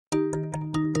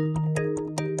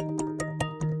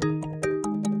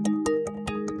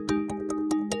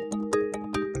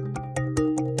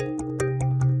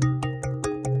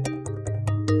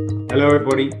Hello,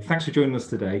 everybody. Thanks for joining us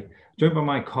today. Joined by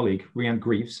my colleague Rhian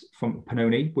Greaves from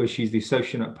Pannone, where she's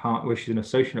an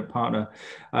associate partner,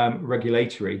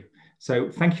 regulatory. So,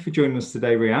 thank you for joining us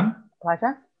today, Rhian.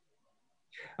 Pleasure.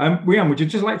 Rhian, would you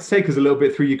just like to take us a little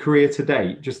bit through your career to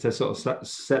date, just to sort of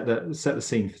set the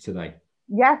scene for today?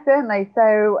 Yeah, certainly.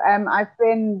 So I've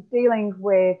been dealing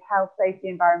with health, safety,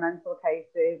 environmental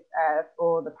cases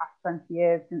for the past 20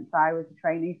 years since I was a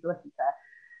trainee solicitor.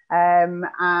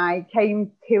 I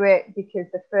came to it because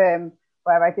the firm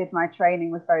where I did my training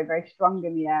was very, very strong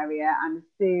in the area. And as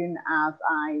soon as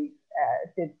I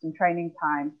did some training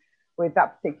time with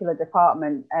that particular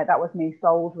department, that was me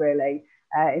sold really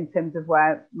in terms of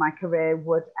where my career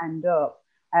would end up.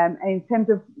 In terms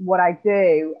of what I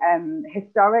do,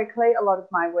 historically, a lot of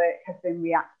my work has been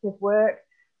reactive work.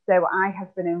 So I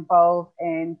have been involved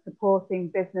in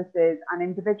supporting businesses and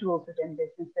individuals within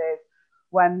businesses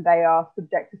when they are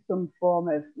subject to some form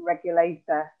of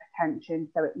regulator attention.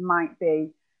 So it might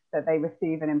be that they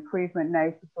receive an improvement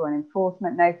notice or an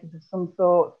enforcement notice of some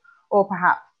sort, or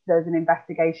perhaps there's an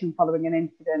investigation following an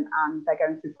incident and they're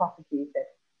going to be prosecuted.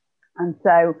 And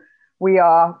so we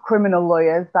are criminal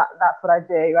lawyers. That's what I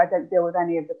do. I don't deal with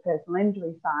any of the personal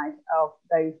injury side of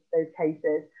those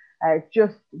cases,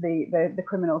 just the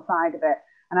criminal side of it.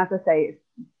 And as I say, it's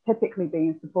typically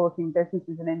been supporting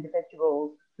businesses and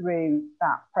individuals through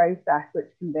that process, which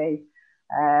can be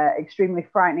extremely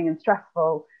frightening and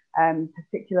stressful,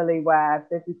 particularly where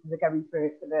businesses are going through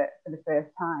it for the first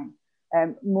time.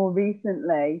 More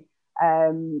recently,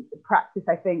 practice,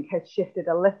 I think, has shifted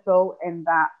a little in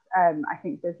that I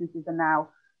think businesses are now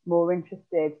more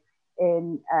interested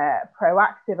in a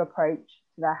proactive approach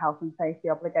to their health and safety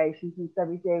obligations. And so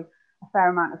we do a fair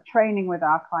amount of training with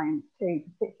our clients too,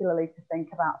 particularly to think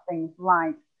about things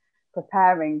like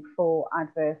preparing for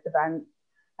adverse events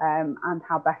and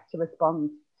how best to respond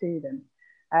to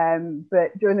them.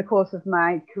 But during the course of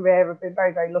my career, I've been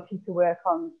very, very lucky to work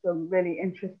on some really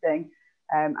interesting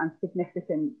and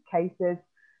significant cases.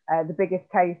 The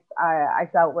biggest case I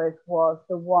dealt with was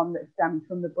the one that stemmed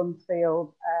from the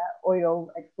Buncefield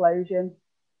oil explosion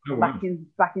back in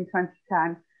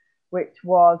 2010, which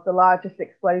was the largest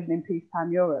explosion in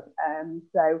peacetime Europe.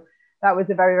 So that was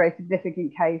a very, very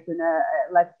significant case, and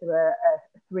it led to a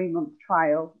 3-month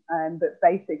trial, but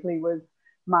basically was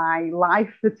my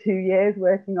life for 2 years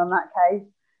working on that case.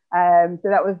 So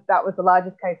that was the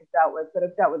largest case I've dealt with, but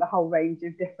I've dealt with a whole range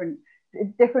of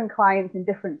different clients in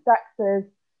different sectors,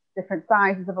 different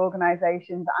sizes of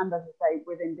organisations, and as I say,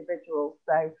 with individuals.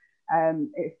 So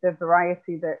it's the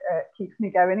variety that keeps me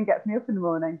going and gets me up in the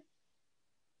morning.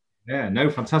 Yeah, no,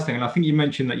 fantastic. And I think you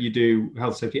mentioned that you do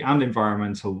health, safety and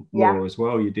environmental law as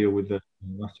well. You deal with the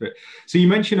after it. So you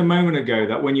mentioned a moment ago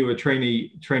that when you were a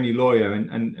trainee lawyer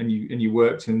and you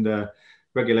worked in the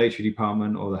regulatory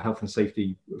department or the health and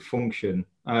safety function,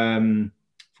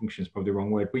 function is probably the wrong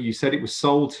word, but you said it was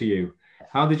sold to you.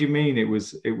 How did you mean it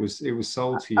was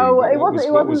sold to you? Oh, it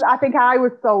wasn't. I think I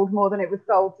was sold more than it was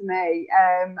sold to me.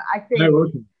 I think. No,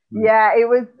 yeah, it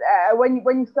was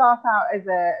when you start out as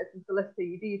a solicitor,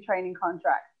 you do your training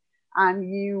contract and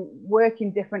you work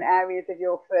in different areas of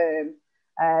your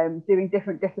firm, doing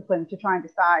different disciplines to try and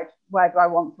decide where do I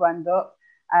want to end up.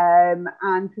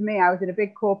 And for me, I was in a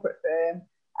big corporate firm,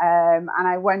 and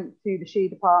I went to the SHE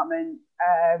department,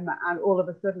 and all of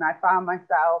a sudden I found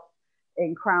myself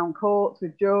in Crown courts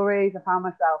with juries. I found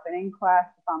myself in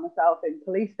inquests. I found myself in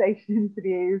police station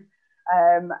interviews.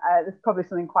 There's probably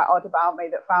something quite odd about me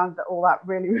that found that all that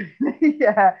really, really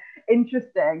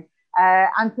interesting.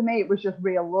 And to me, it was just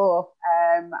real law.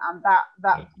 And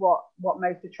that's what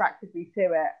most attracted me to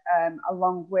it,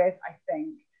 along with, I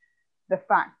think, the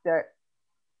fact that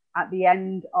at the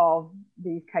end of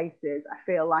these cases, I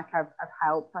feel like I've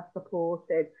helped, I've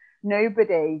supported.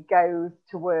 Nobody goes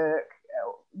to work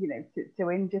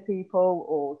to injure people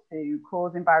or to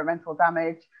cause environmental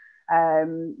damage.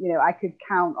 I could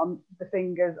count on the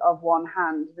fingers of one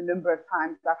hand the number of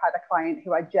times I've had a client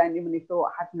who I genuinely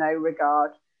thought had no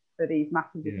regard for these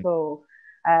matters at all.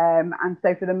 And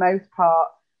so for the most part,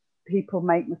 people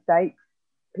make mistakes,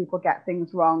 people get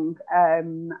things wrong,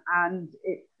 and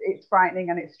it's frightening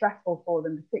and it's stressful for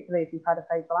them, particularly if you've had a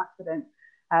fatal accident.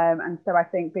 And so I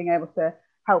think being able to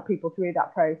help people through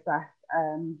that process,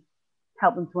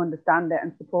 help them to understand it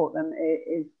and support them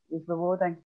is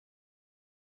rewarding.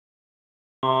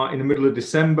 In the middle of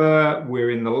December,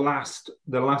 we're in the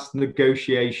last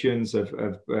negotiations of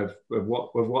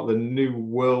what the new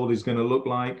world is going to look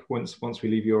like once we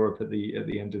leave Europe at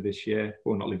the end of this year.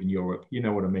 Well, not leaving Europe, you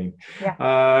know what I mean.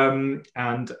 Yeah.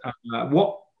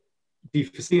 What do you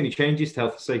foresee any changes to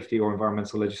health, safety, or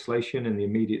environmental legislation in the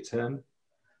immediate term?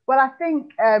 Well, I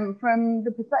think from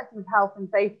the perspective of health and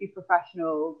safety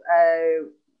professionals,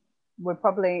 we're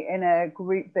probably in a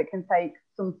group that can take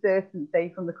some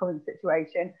certainty from the current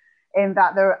situation, in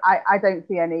that I don't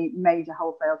see any major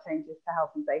wholesale changes to health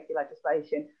and safety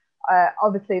legislation.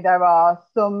 Obviously, there are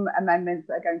some amendments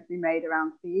that are going to be made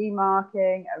around CE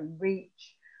marking and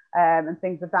REACH and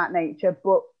things of that nature.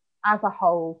 But as a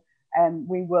whole,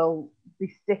 we will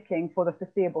be sticking for the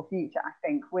foreseeable future, I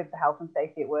think, with the Health and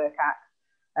Safety at Work Act.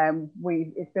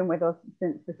 It's been with us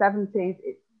since the 70s.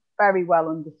 It's very well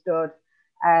understood.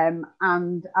 And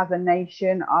as a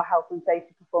nation, our health and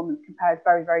safety performance compares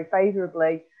very, very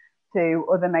favourably to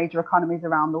other major economies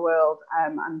around the world.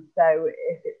 And so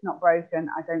if it's not broken,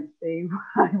 I don't see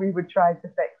why we would try to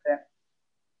fix it.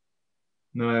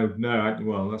 No,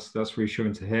 well, that's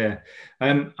reassuring to hear.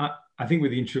 I think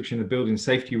with the introduction of the building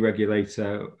safety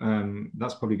regulator,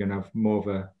 that's probably going to have more of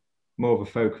a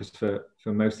focus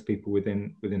for most people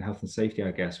within health and safety,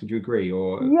 I guess. Would you agree?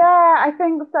 Or yeah, I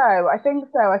think so. I think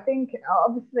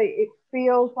obviously it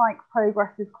feels like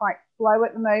progress is quite slow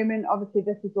at the moment. Obviously,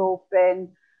 this has all been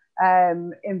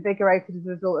invigorated as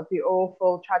a result of the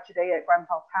awful tragedy at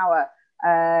Grenfell Tower,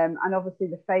 and obviously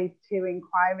the phase 2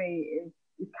 inquiry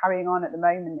is carrying on at the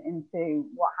moment into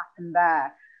what happened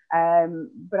there.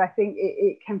 But I think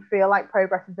it can feel like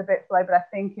progress is a bit slow, but I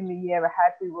think in the year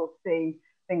ahead we will see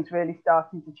things really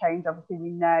starting to change. Obviously, we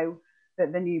know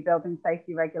that the new building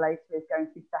safety regulator is going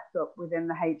to be set up within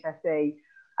the HSE,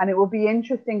 and it will be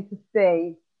interesting to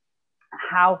see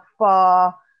how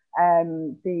far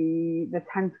the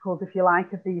tentacles, if you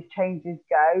like, of these changes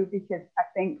go, because I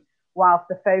think whilst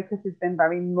the focus has been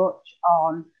very much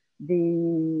on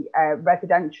the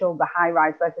the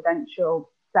high-rise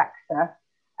residential sector,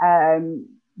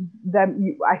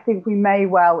 then I think we may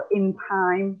well, in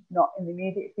time, not in the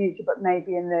immediate future, but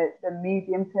maybe in the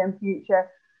medium-term future,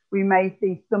 we may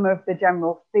see some of the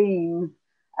general themes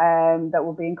that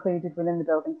will be included within the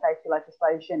building safety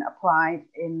legislation applied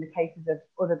in the cases of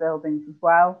other buildings as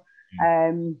well.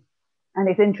 And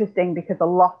it's interesting because a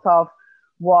lot of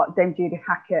what Dame Judith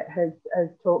Hackett has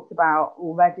talked about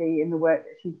already in the work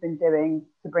that she's been doing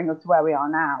to bring us to where we are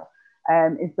now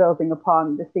is building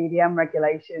upon the CDM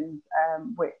regulations,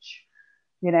 which,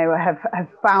 you know, have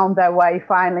found their way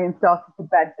finally and started to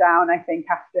bed down, I think,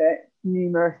 after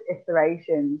numerous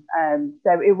iterations.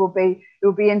 So it will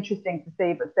be interesting to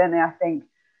see, but certainly I think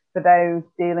for those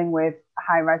dealing with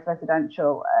high-rise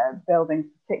residential buildings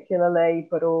particularly,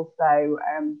 but also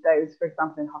those, for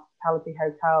example, in hospitality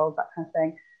hotels, that kind of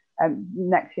thing,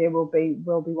 next year will be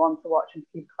one to watch and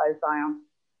keep a close eye on.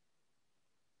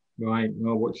 Right,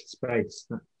 well, watch the space.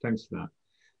 Thanks for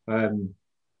that.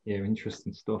 Yeah,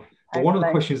 interesting stuff. Well, one of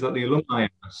the questions that the alumni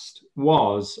asked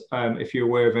was if you're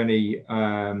aware of any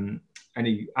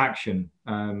action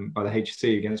by the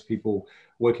HSE against people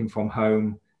working from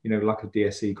home, you know, lack of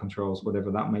DSE controls, whatever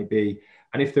that may be.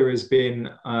 And if there has been,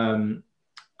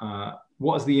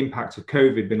 what has the impact of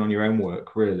COVID been on your own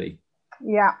work, really?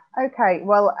 Yeah, okay.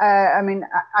 Well, I mean,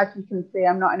 as you can see,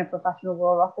 I'm not in a professional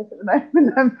law office at the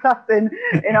moment. I'm sat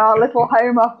in our little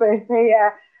home office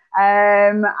here.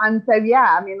 And so,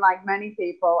 yeah, I mean, like many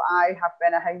people, I have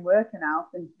been a home worker now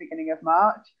since the beginning of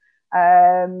March,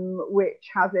 which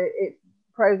has its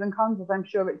pros and cons, as I'm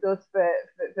sure it does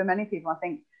for many people. I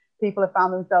think people have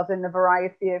found themselves in a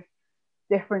variety of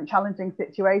different challenging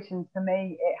situations. For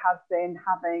me, it has been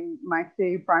having my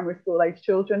 2 primary school age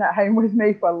children at home with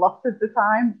me for a lot of the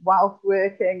time whilst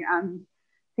working and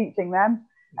teaching them.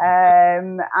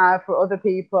 For other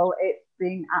people, it's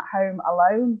been at home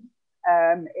alone.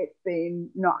 It's been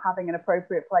not having an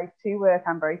appropriate place to work.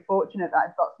 I'm very fortunate that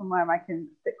I've got somewhere I can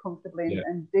sit comfortably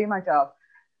and do my job.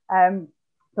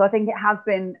 So I think it has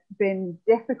been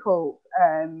difficult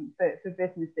for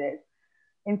businesses.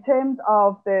 In terms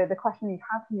of the question you've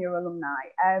had from your alumni,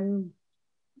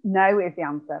 no is the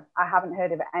answer. I haven't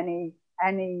heard of any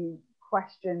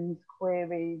questions,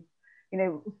 queries. You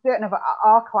know, certain of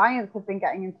our clients have been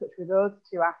getting in touch with us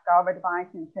to ask our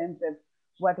advice in terms of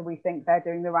whether we think they're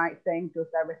doing the right thing. Does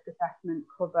their risk assessment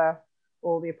cover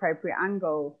all the appropriate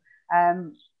angles?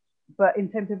 But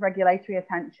in terms of regulatory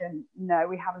attention, no,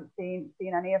 we haven't seen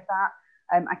any of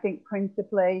that. I think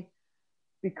principally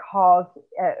because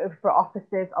for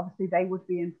offices, obviously they would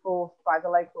be enforced by the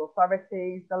local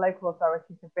authorities. The local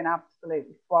authorities have been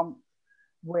absolutely swamped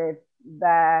with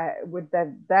their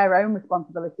own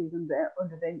responsibilities under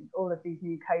all of these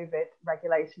new COVID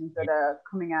regulations that are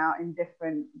coming out in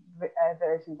different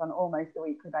versions on almost a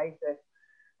weekly basis.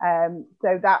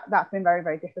 So that's been very,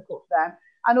 very difficult for them.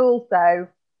 And also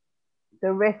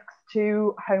the risks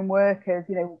to home workers,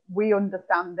 we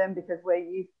understand them because we're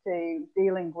used to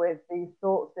dealing with these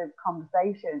sorts of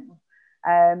conversations.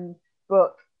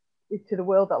 But to the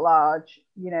world at large,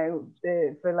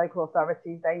 for local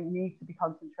authorities, they need to be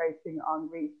concentrating on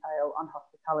retail, on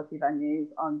hospitality venues,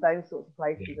 on those sorts of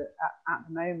places at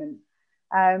the moment.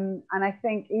 And I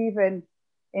think even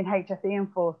in HSE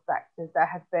enforced sectors, there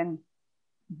has been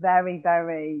very,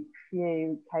 very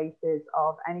few cases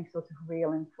of any sort of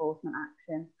real enforcement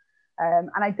action. And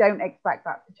I don't expect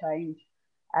that to change.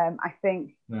 I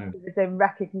think there's a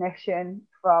recognition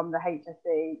from the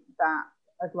HSE that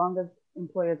as long as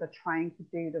employers are trying to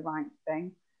do the right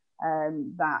thing,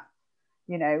 that,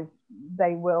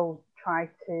 they will try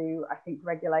to, I think,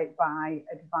 regulate by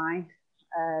advice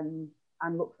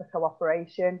and look for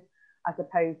cooperation, as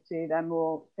opposed to their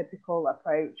more typical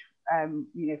approach,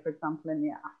 for example, in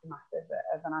the aftermath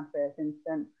of an adverse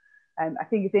incident. I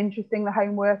think it's interesting, the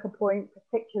home worker point,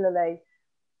 particularly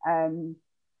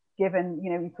given,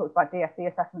 we talked about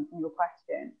DSE assessments in your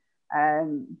question.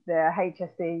 The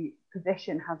HSE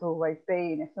position has always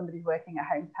been, if somebody's working at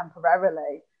home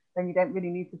temporarily, then you don't really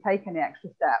need to take any extra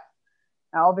steps.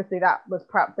 Now, obviously, that was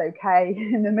perhaps okay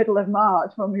in the middle of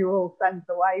March when we were all sent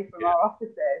away from our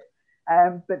offices.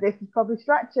 But this is probably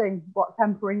stretching what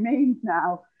temporary means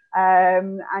now.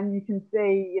 And you can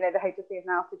see, the HSE is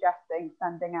now suggesting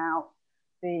sending out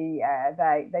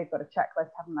they've got a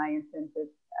checklist, haven't they, in terms of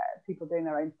people doing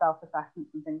their own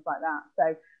self-assessments and things like that.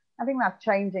 So I think that's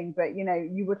changing, but,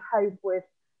 you would hope with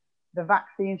the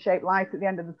vaccine-shaped light at the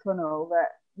end of the tunnel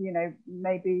that,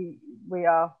 maybe we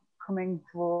are coming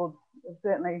towards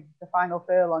certainly the final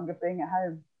furlong of being at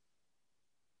home.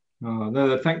 Oh,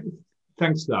 no,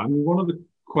 thanks for that. I mean, one of the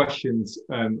questions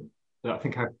that I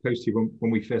think I posed to you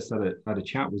when we first had a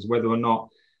chat was whether or not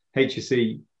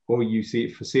HSE, or you see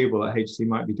it foreseeable that HSE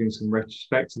might be doing some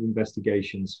retrospective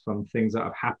investigations from things that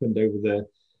have happened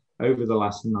over the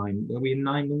last 9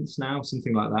 months now,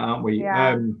 something like that, aren't we?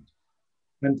 Yeah.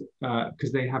 And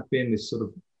because they have been this sort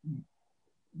of,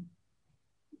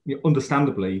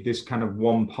 understandably, this kind of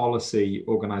one policy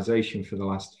organisation for the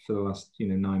last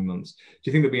 9 months. Do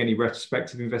you think there'll be any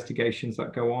retrospective investigations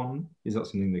that go on? Is that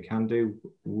something they can do?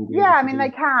 Yeah, I mean,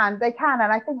 they can,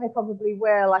 and I think they probably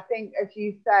will. I think, as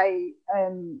you say,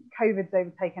 COVID's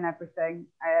overtaken everything.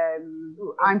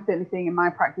 I'm certainly seeing in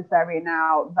my practice area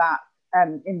now that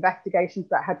investigations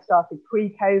that had started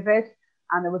pre-COVID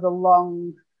and there was a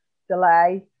long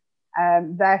delay,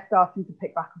 they're starting to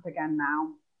pick back up again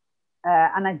now.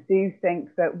 And I do think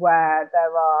that where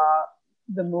there are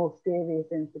the more serious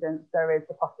incidents, there is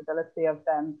the possibility of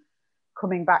them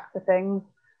coming back to things.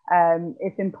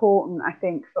 It's important, I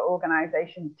think, for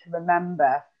organisations to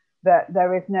remember that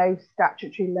there is no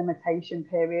statutory limitation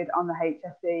period on the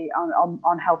HSE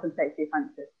on health and safety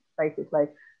offences, basically.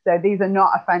 So these are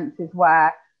not offences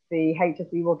where the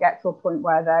HSE will get to a point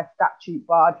where they're statute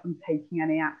barred from taking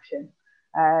any action.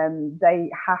 They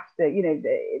have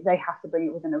to, they have to bring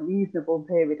it within a reasonable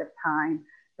period of time.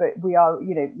 But we are,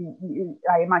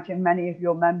 I imagine many of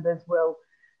your members will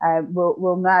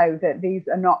know that these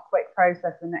are not quick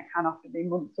processes, and it can often be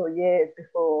months or years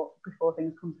before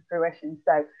things come to fruition.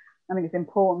 So I think it's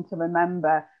important to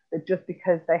remember that just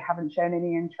because they haven't shown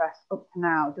any interest up to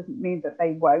now doesn't mean that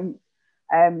they won't.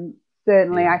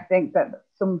 Certainly, I think that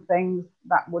some things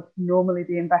that would normally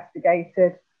be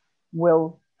investigated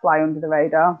will fly under the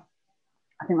radar.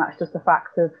 I think that's just a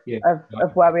fact of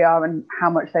where we are and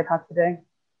how much they've had to do.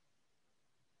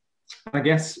 I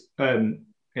guess in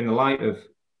the light of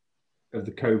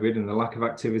the COVID and the lack of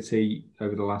activity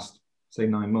over the last, say,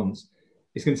 9 months,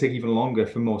 it's going to take even longer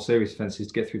for more serious offences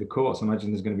to get through the courts. I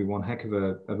imagine there's going to be one heck of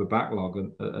a backlog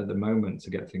at the moment to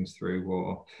get things through.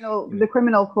 Or the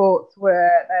criminal courts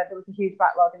there was a huge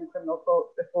backlog in the criminal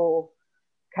courts before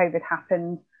COVID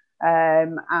happened.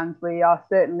 And we are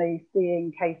certainly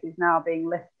seeing cases now being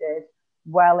listed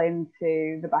well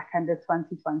into the back end of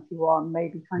 2021,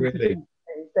 maybe 2022. Really?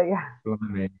 So yeah.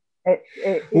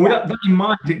 Well, with that in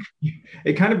mind,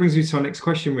 it kind of brings me to our next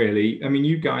question, really. I mean,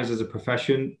 you guys as a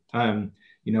profession, I've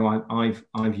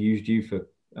used you for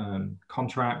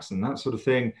contracts and that sort of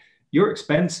thing. You're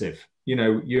expensive.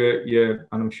 You're,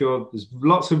 and I'm sure there's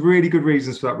lots of really good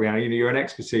reasons for that, Rhian. You're an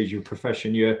expertise, you're a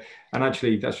profession, and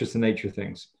actually that's just the nature of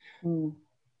things. Mm.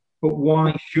 But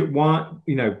why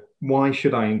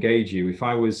should I engage you if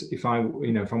I'm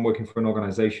working for an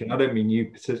organization? I don't mean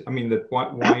you, I mean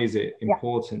why is it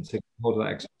important to hold that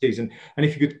expertise? And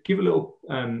if you could give a little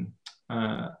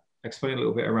explain a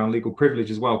little bit around legal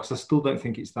privilege as well, because I still don't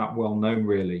think it's that well known,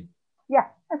 really. Yeah,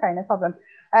 okay, no problem.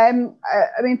 I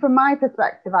mean, from my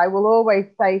perspective, I will always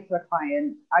say to a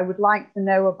client, I would like to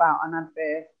know about an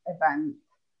adverse event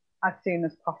as soon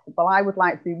as possible. I would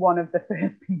like to be one of the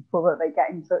first people that they get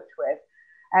in touch with.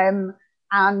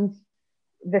 And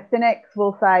the cynics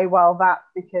will say, well, that's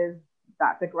because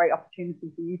that's a great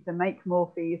opportunity for you to make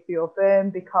more fees for your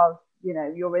firm because, you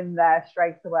know, you're in there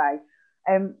straight away.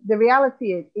 The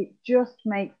reality is it just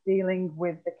makes dealing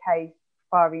with the case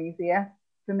far easier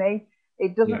for me.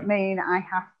 It doesn't mean I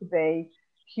have to be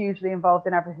hugely involved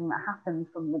in everything that happens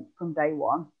from day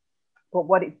one. But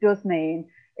what it does mean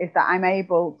is that I'm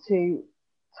able to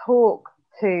talk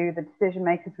to the decision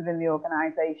makers within the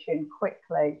organisation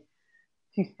quickly,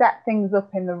 to set things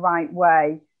up in the right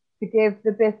way, to give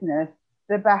the business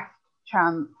the best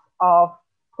chance of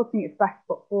putting its best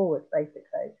foot forward,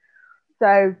 basically.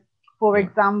 So, for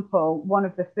example, one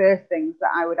of the first things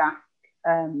that I would ask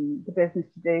the business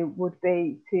to do would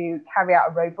be to carry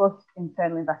out a robust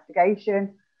internal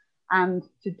investigation, and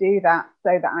to do that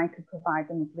so that I could provide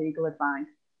them with legal advice.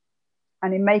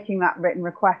 And in making that written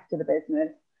request to the business,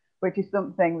 which is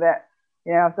something that,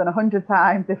 you know, I've done 100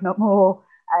 times, if not more,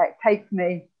 it takes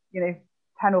me, you know,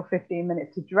 10 or 15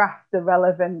 minutes to draft the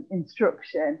relevant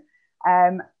instruction.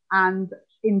 And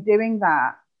in doing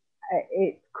that,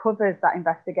 it covers that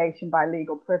investigation by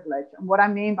legal privilege. And what I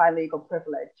mean by legal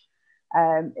privilege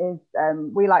is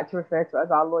we like to refer to it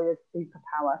as our lawyer's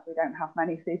superpower. We don't have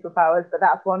many superpowers, but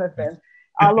that's one of them.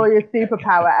 Our lawyer's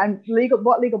superpower. And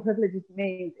what legal privileges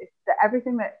means is that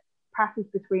everything that passes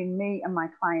between me and my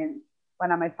clients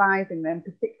when I'm advising them,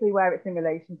 particularly where it's in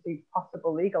relation to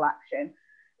possible legal action,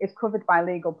 is covered by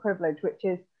legal privilege, which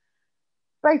is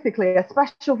basically a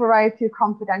special variety of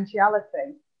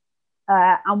confidentiality.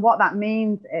 And what that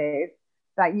means is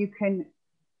that you can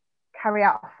carry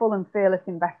out a full and fearless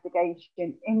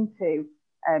investigation into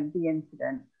the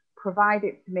incident, provide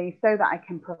it to me so that I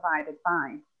can provide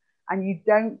advice. And you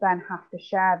don't then have to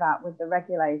share that with the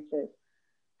regulators.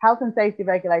 Health and safety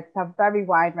regulators have very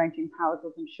wide-ranging powers,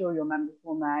 as I'm sure your members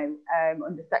will know,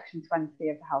 under Section 20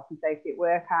 of the Health and Safety at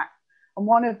Work Act. And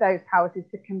one of those powers is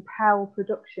to compel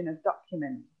production of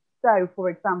documents. So, for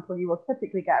example, you will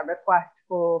typically get a request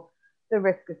for the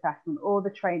risk assessment or the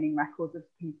training records of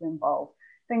people involved,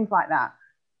 things like that.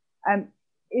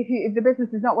 If the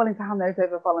business is not willing to hand those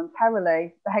over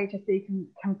voluntarily, the HSE can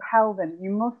compel them.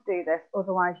 You must do this,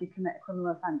 otherwise you commit a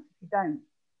criminal offence if you don't.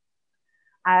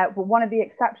 But one of the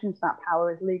exceptions to that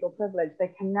power is legal privilege.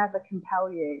 They can never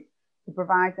compel you to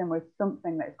provide them with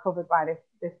something that is covered by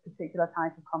this particular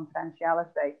type of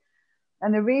confidentiality.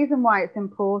 And the reason why it's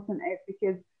important is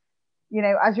because, you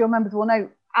know, as your members will know,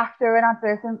 after an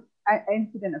adverse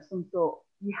incident of some sort,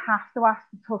 you have to ask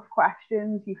the tough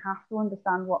questions. You have to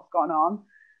understand what's gone on.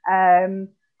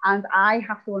 And I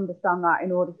have to understand that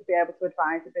in order to be able to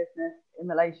advise the business in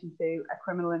relation to a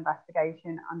criminal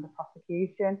investigation and a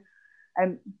prosecution.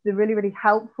 And the really, really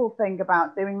helpful thing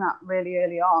about doing that really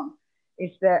early on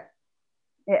is that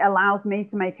it allows me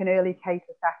to make an early case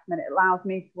assessment. It allows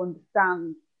me to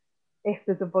understand if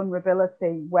there's a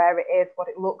vulnerability, where it is, what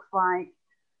it looks like.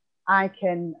 I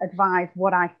can advise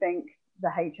what I think the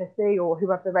HSE or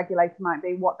whoever the regulator might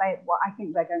be, what I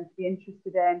think they're going to be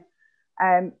interested in.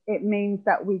 It means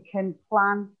that we can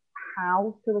plan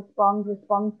how to respond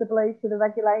responsibly to the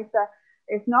regulator.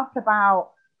 It's not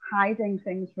about hiding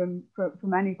things from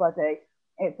anybody.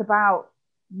 It's about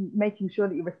making sure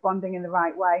that you're responding in the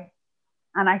right way.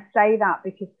 And I say that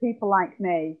because people like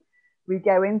me, we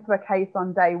go into a case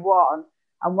on day one,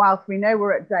 and whilst we know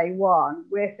we're at day one,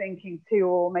 we're thinking 2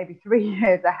 or maybe 3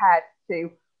 years ahead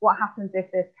to what happens if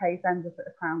this case ends up at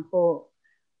the Crown Court.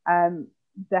 The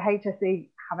HSE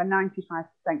have a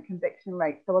 95% conviction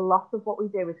rate. So a lot of what we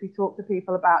do is we talk to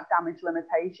people about damage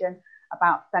limitation,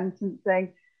 about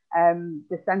sentencing.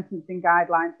 The sentencing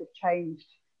guidelines have changed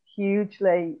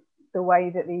hugely, the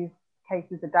way that these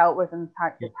cases are dealt with and the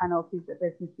types of penalties that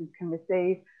businesses can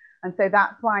receive. And so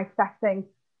that's why setting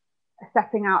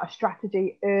out a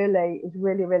strategy early is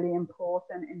really, really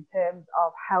important in terms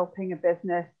of helping a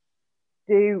business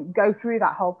go through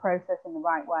that whole process in the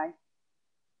right way.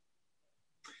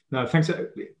 No, thanks.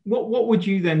 What would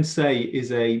you then say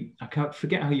is I can't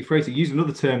forget how you phrased it. You used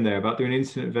another term there about doing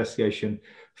incident investigation,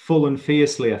 full and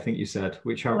fiercely, I think you said,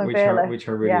 which I really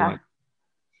like.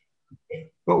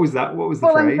 What was that? What was the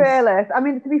phrase? Full and fearless. I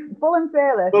mean, to be full and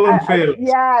fearless. Full and fearless.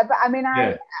 Yeah, but I mean,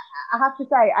 I have to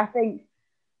say, I think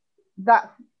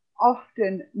that's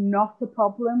often not a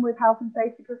problem with health and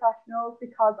safety professionals,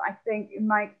 because I think in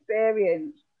my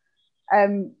experience,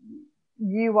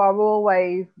 you are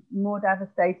always more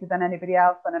devastated than anybody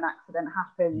else when an accident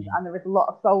happens, and there is a lot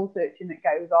of soul searching that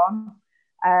goes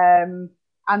on.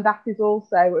 And that is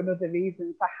also another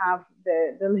reason to have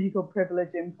the legal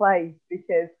privilege in place,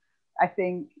 because I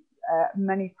think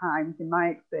many times in my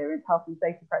experience, health and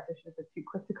safety practitioners are too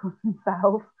critical of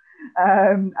themselves.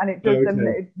 And it does them,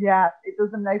 it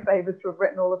does them no favors to have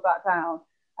written all of that down.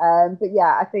 But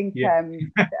yeah, I think I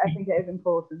think it is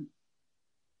important.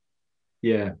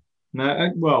 Yeah.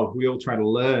 No, well, we all try to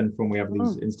learn from we have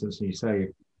these instances, and you say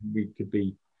we could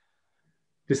be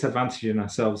disadvantaging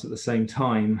ourselves at the same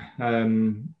time,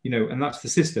 you know, and that's the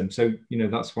system. So, you know,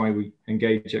 that's why we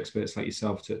engage experts like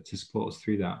yourself to support us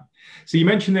through that. So you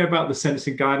mentioned there about the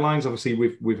sentencing guidelines. Obviously,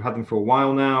 we've had them for a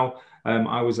while now.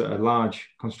 I was at a large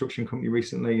construction company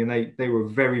recently, and they were a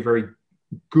very, very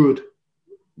good,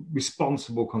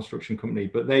 responsible construction company,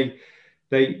 but they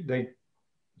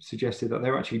suggested that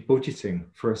they're actually budgeting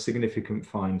for a significant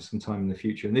fine sometime in the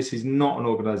future. And this is not an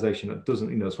organization that doesn't,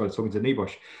 you know, that's why I was talking to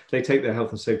NEBOSH. They take their health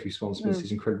and safety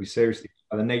responsibilities incredibly seriously.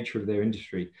 By the nature of their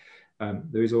industry,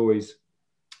 there's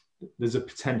a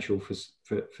potential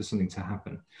for something to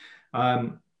happen.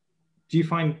 Do you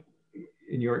find,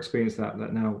 in your experience,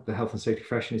 that now the health and safety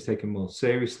profession is taken more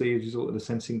seriously as a result of the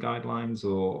sentencing guidelines,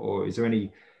 or is there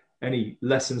any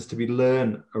lessons to be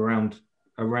learned around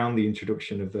the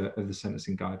introduction of the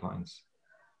sentencing guidelines?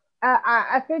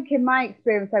 I think in my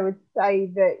experience, I would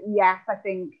say that yes, I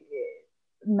think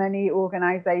many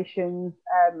organisations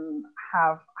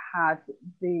have had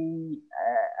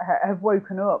have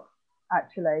woken up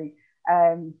actually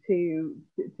to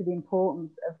the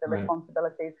importance of the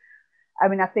responsibilities. I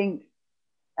mean, I think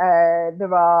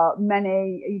there are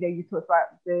many, you know, you talked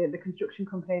about the construction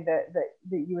company that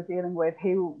you were dealing with,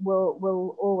 who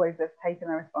will always have taken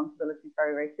their responsibilities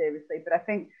very, very seriously. But I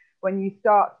think when you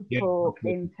start to talk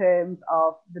in terms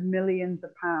of the millions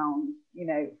of pounds, you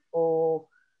know, for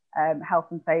health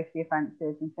and safety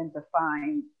offences in terms of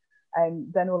fines,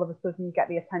 then all of a sudden you get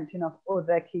the attention of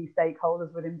other key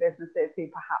stakeholders within businesses who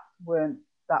perhaps weren't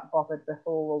that bothered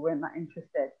before or weren't that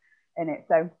interested in it.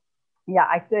 So yeah,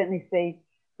 I certainly see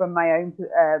from my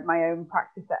own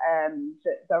practice that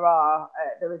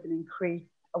there is an increased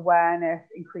awareness,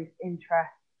 increased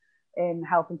interest in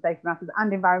health and safety matters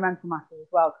and environmental matters as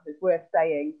well, because it's worth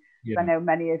saying, I know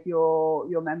many of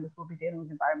your members will be dealing with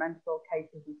environmental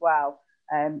cases as well.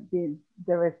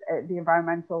 There is the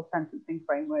environmental sentencing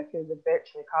framework is a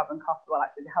virtually carbon copy. Well,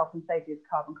 actually, the health and safety is a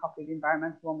carbon copy of the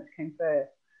environmental one, which came first.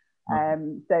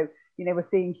 So, you know, we're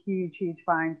seeing huge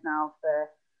fines now for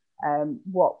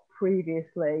what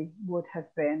previously would have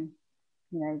been,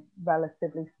 you know,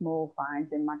 relatively small fines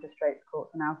in magistrates'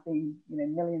 courts, and now seeing, you know,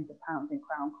 millions of pounds in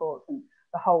Crown courts, and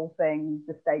the whole thing,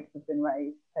 the stakes have been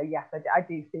raised. So yes, I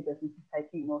do see businesses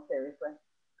taking it more seriously.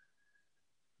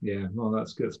 Yeah, well,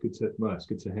 that's good. It's good to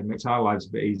hear. It makes our lives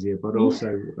a bit easier, but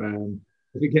also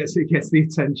it gets the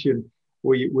attention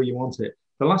where you want it.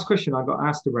 The last question I got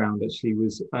asked around actually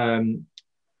was,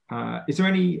 is there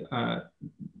any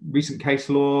recent case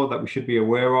law that we should be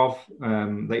aware of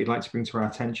that you'd like to bring to our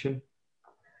attention?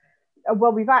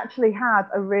 Well, we've actually had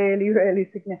a really, really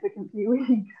significant few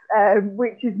weeks,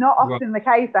 which is not often the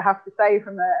case, I have to say,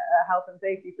 from a health and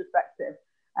safety perspective.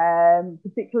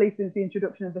 Particularly since the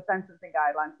introduction of the sentencing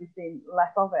guidelines, we've seen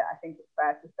less of it, I think it's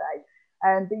fair to say.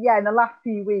 But yeah, in the last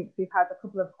few weeks, we've had a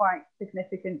couple of quite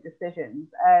significant decisions.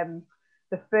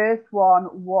 The first one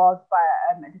was by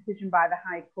a decision by the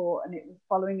High Court, and it was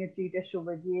following a judicial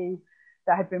review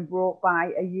that had been brought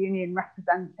by a union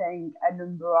representing a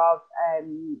number of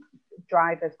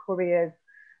drivers, couriers,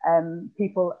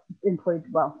 people employed,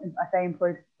 well, I say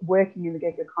employed, working in the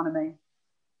gig economy.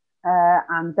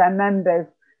 And their members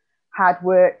had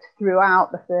worked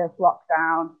throughout the first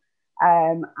lockdown,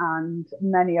 and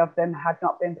many of them had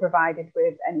not been provided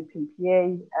with any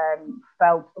PPE,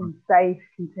 felt unsafe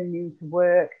continuing to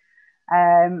work.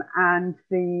 And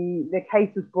the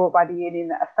case was brought by the union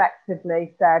that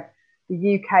effectively said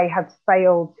the UK has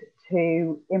failed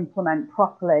to implement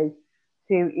properly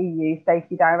two EU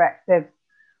safety directives,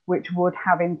 which would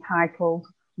have entitled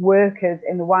workers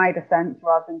in the wider sense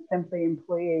rather than simply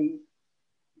employees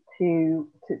to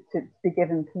be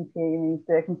given PPE in these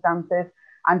circumstances,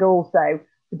 and also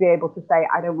to be able to say,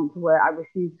 I don't want to work, I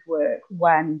refuse to work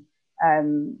when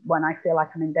I feel like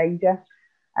I'm in danger.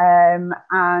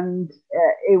 And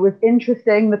it was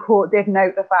interesting, the court did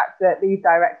note the fact that these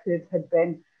directives had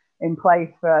been in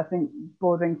place for, I think,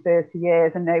 bordering 30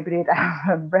 years, and nobody had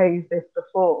ever raised this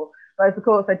before. But as the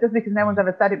court said, just because no one's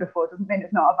ever said it before doesn't mean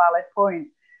it's not a valid point.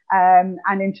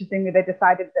 And interestingly, they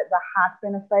decided that there had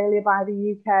been a failure by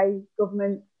the UK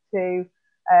government to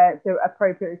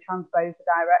appropriately transpose the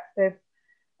directive.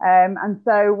 And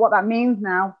so what that means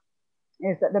now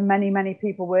is that the many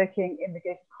people working in the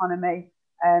gig economy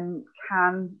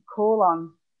can call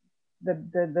on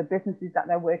the businesses that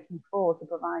they're working for to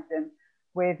provide them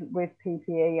with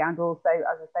PPE, and also,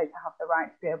 as I say, to have the right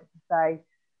to be able to say,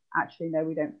 actually, no,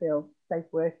 we don't feel safe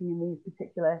working in these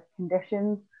particular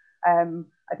conditions.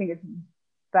 I think it's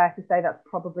fair to say that's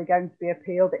probably going to be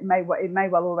appealed. It may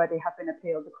well already have been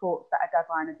appealed. The court set a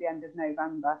deadline at the end of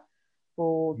November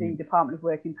for the Department of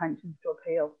Work and Pensions to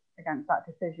appeal against that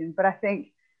decision. But I think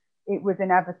it was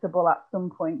inevitable at some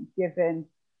point, given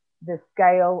the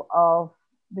scale of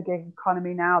the gig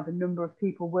economy now, the number of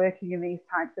people working in these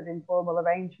types of informal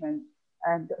arrangements,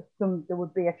 and there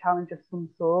would be a challenge of some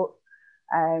sort,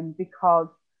 because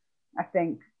I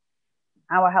think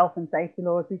our health and safety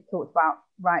laws, we've talked about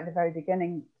right at the very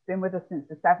beginning, it's been with us since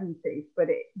the 70s, but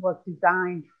it was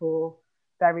designed for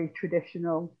very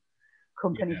traditional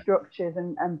company structures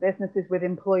and businesses with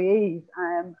employees.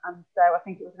 And so I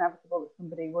think it was inevitable that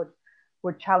somebody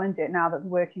would challenge it now that the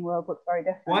working world looks very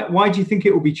different. Why do you think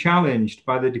it will be challenged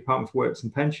by the Department for Works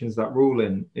and Pensions, that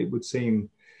ruling? It would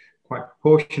seem quite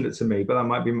proportionate to me, but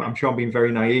I'm sure I'm being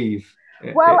very naive.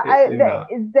 Well,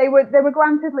 they were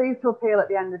granted leave to appeal at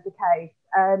the end of the case.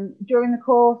 During the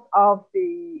course of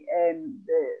the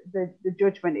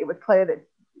judgment, it was clear that,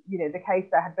 you know, the case,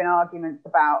 there had been arguments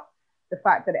about the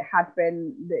fact that it had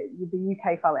been, the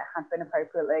UK felt it had been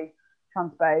appropriately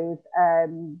transposed.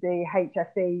 The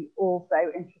HSE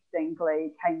also,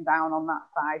 interestingly, came down on that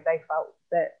side. They felt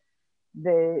that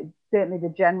certainly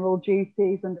the general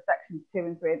duties under sections 2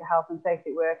 and 3 of the Health and Safety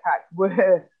at Work Act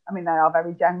were, I mean, they are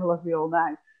very general, as we all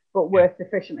know, but were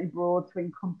sufficiently broad to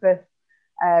encompass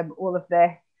all of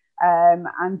this.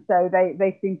 And so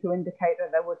they seem to indicate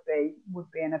that there would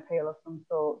be an appeal of some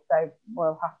sort. So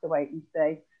we'll have to wait and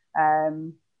see.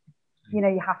 You know,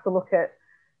 you have to look at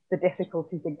the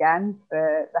difficulties again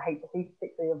for the HSE,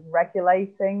 particularly of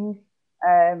regulating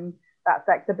that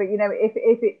sector. But, you know,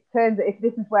 if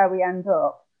this is where we end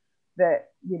up, that,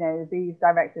 you know, these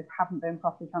directives haven't been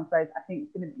properly transposed, I think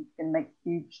it's going to make a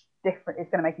huge difference. It's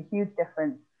going to make a huge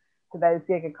difference to those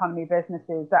gig economy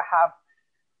businesses that have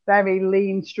very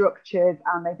lean structures,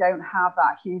 and they don't have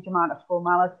that huge amount of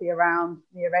formality around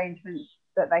the arrangements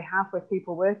that they have with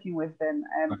people working with them.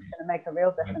 It's going to make a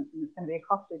real difference, and it's going to be a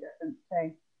costly difference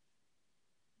too.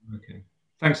 Okay,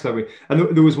 thanks, Chloe.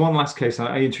 And there was one last case.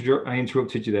 I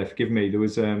interrupted you there. Forgive me. There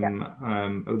was there's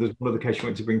one other case you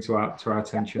wanted to bring to our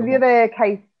attention. So the other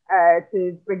case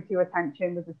to bring to your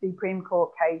attention was a Supreme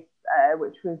Court case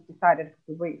which was decided a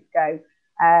couple of weeks ago,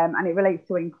 and it relates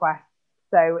to inquests.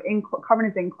 So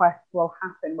coroner's inquests will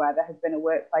happen where there has been a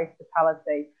workplace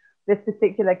fatality. This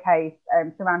particular case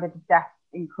surrounded a death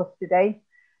in custody,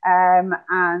 and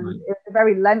it was a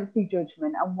very lengthy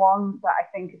judgment, and one that I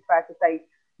think is fair to say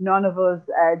none of us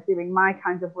doing my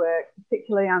kind of work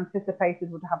particularly anticipated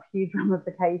would have huge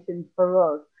ramifications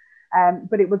for us.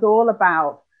 But it was all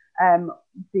about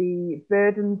the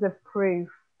burdens of proof,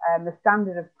 the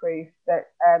standard of proof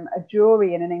that a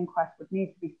jury in an inquest would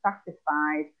need to be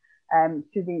satisfied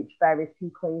to reach various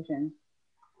conclusions.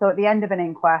 So at the end of an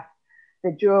inquest,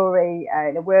 the jury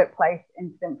in a workplace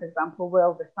incident, for example,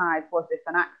 will decide, was this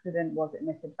an accident, was it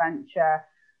misadventure,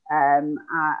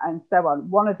 and so on.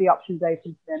 One of the options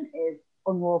open to them is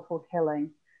unlawful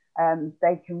killing.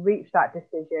 They can reach that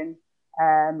decision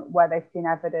where they've seen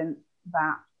evidence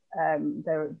that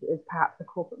there is perhaps a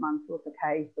corporate manslaughter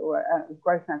case or a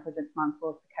gross negligence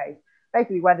manslaughter case,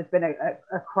 basically where there's been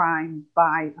a crime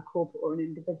by a corporate or an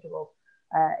individual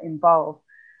involved.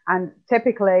 And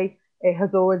typically, it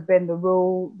has always been the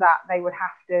rule that they would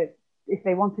have to, if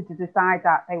they wanted to decide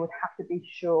that, they would have to be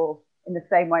sure in the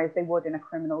same way as they would in a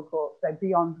criminal court, so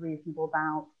beyond reasonable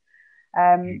doubt.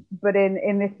 But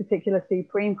in this particular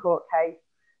Supreme Court case,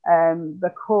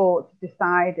 the court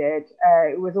decided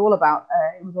it was all about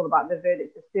the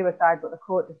verdict of suicide, but the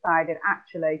court decided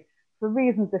actually, for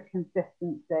reasons of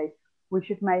consistency, we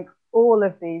should make all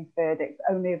of these verdicts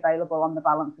only available on the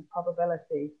balance of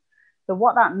probabilities. So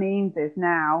what that means is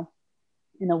now,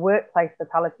 in a workplace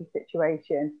fatality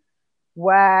situation,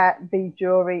 where the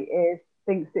jury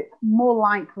thinks it's more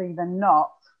likely than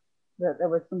not that there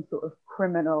was some sort of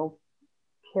criminal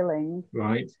killing,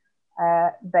 right?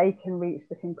 They can reach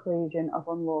the conclusion of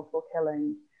unlawful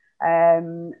killing.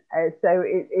 So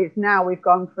it's now we've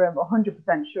gone from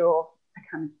 100% sure to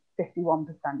kind of 51%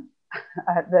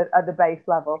 at the base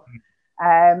level,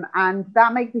 and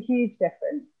that makes a huge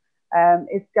difference.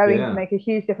 It's going to make a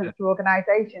huge difference to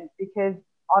organisations, because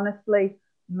honestly,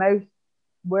 most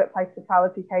workplace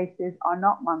fatality cases are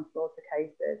not manslaughter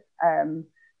cases.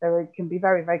 There can be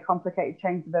very, very complicated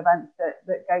chains of events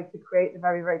that go to create the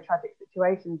very, very tragic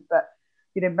situations. But,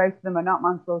 you know, most of them are not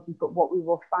manslaughter. But what we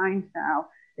will find now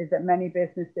is that many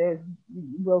businesses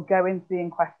will go into the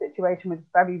inquest situation with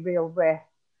very real risk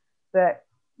that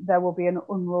there will be an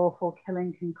unlawful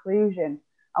killing conclusion.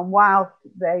 And whilst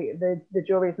the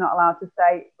jury is not allowed to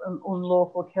say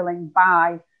unlawful killing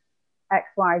by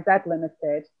XYZ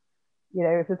Limited, you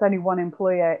know, if there's only one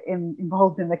employer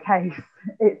involved in the case,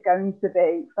 it's going to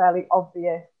be fairly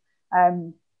obvious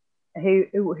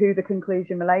who the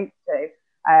conclusion relates to.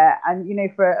 And, you know,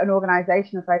 for an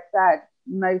organisation, as I said,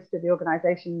 most of the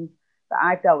organisations that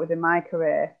I've dealt with in my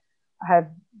career have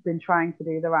been trying to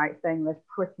do the right thing. There's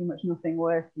pretty much nothing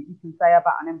worse that you can say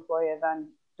about an employer than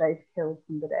they've killed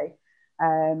somebody.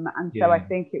 And so I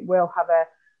think it will have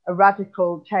a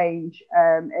radical change.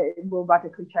 It will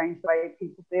radically change the way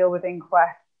people deal with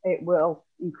inquests. It will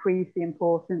increase the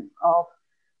importance of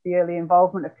the early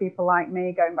involvement of people like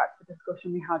me, going back to the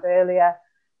discussion we had earlier,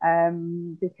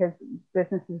 because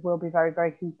businesses will be very,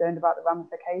 very concerned about the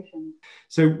ramifications.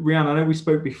 So, Rhian, I know we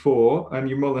spoke before, and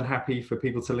you're more than happy for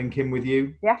people to link in with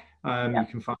you. Yeah. You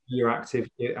can find you're active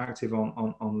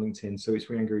on LinkedIn. So it's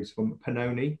Rhian Greaves from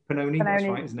Pannone, that's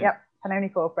right, isn't it? Yep,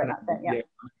 Pannone Corporate, that's it,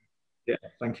 yeah.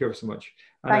 Thank you ever so much.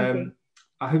 Thank you.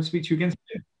 I hope to speak to you again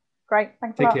soon. Great,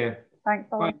 thanks a lot. Take care. Thanks,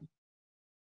 bye.